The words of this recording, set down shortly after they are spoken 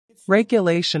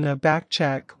Regulation of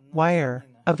backcheck wire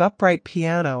of upright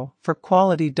piano for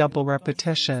quality double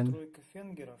repetition.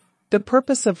 The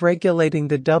purpose of regulating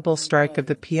the double strike of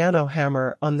the piano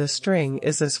hammer on the string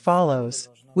is as follows.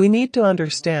 We need to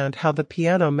understand how the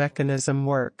piano mechanism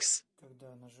works.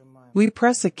 We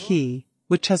press a key,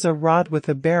 which has a rod with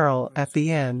a barrel at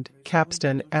the end,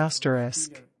 capstan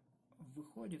asterisk.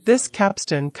 This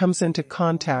capstan comes into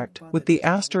contact with the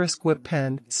asterisk whip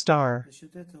pen star.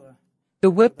 The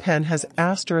whip pen has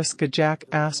asterisk a jack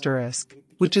asterisk,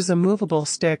 which is a movable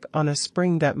stick on a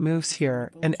spring that moves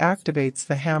here and activates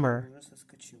the hammer.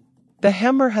 The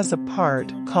hammer has a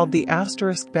part called the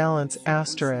asterisk balance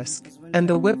asterisk, and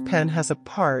the whip pen has a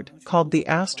part called the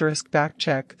asterisk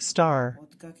backcheck star.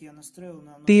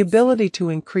 The ability to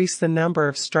increase the number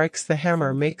of strikes the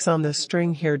hammer makes on the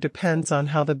string here depends on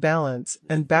how the balance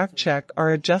and backcheck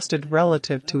are adjusted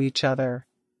relative to each other.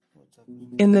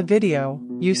 In the video,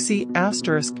 you see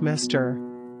asterisk Mr.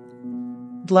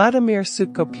 Vladimir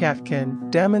Sukhopyatkin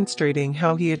demonstrating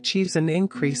how he achieves an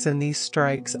increase in these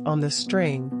strikes on the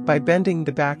string by bending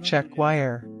the backcheck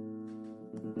wire.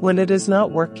 When it is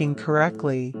not working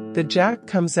correctly, the jack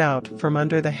comes out from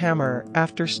under the hammer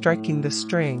after striking the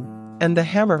string, and the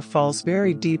hammer falls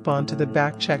very deep onto the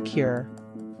backcheck here.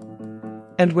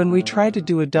 And when we try to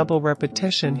do a double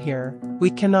repetition here, we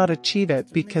cannot achieve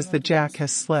it because the jack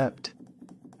has slipped.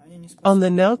 On the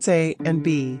notes A and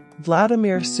B,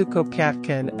 Vladimir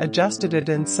Sukhopyatkin adjusted it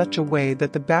in such a way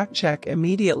that the backcheck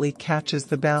immediately catches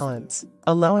the balance,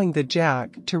 allowing the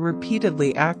jack to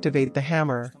repeatedly activate the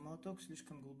hammer.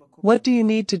 What do you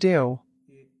need to do?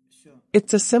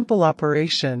 It's a simple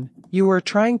operation. You are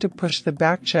trying to push the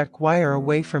backcheck wire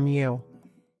away from you.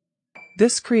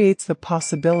 This creates the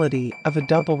possibility of a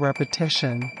double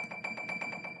repetition.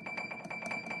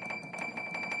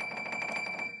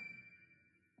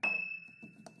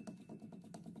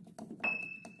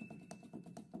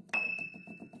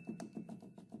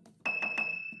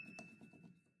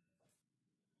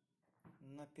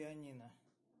 На пианино.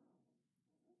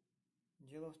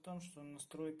 Дело в том, что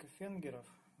настройка фенгеров,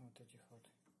 вот этих вот,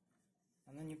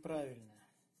 она неправильная.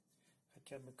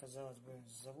 Хотя бы, казалось бы,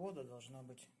 с завода должна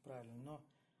быть правильной, но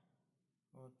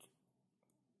вот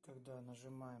когда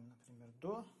нажимаем, например,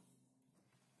 до,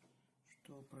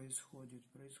 что происходит?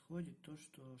 Происходит то,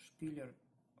 что шпилер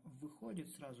выходит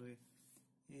сразу,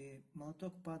 и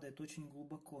молоток падает очень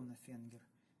глубоко на фенгер.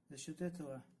 За счет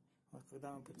этого, вот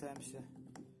когда мы пытаемся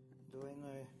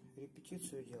двойную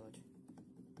репетицию делать,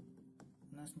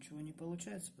 у нас ничего не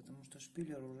получается, потому что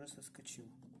шпилер уже соскочил.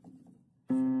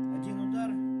 Один удар,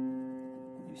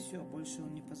 и все, больше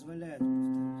он не позволяет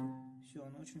повторить. Все,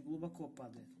 он очень глубоко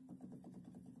падает.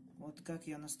 Вот как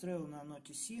я настроил на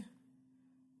ноте Си,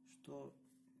 что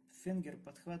фенгер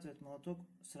подхватывает молоток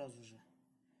сразу же.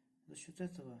 За счет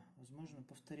этого возможно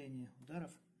повторение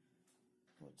ударов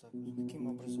вот так, таким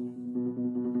образом.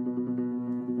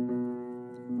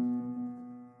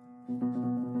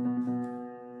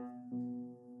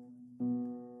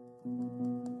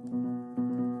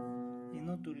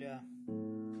 Ля.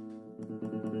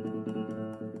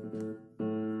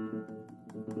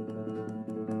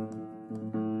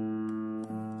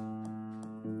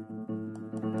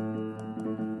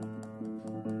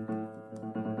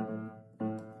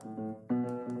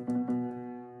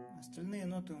 Остальные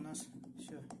ноты у нас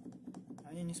все,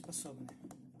 они не способны.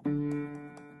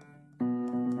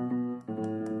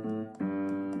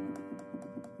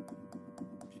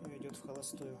 Все идет в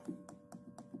холостую.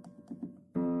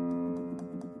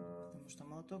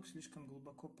 Молоток слишком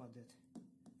глубоко падает.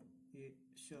 И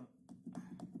все.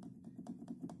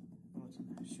 Вот,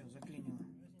 все, заклинило.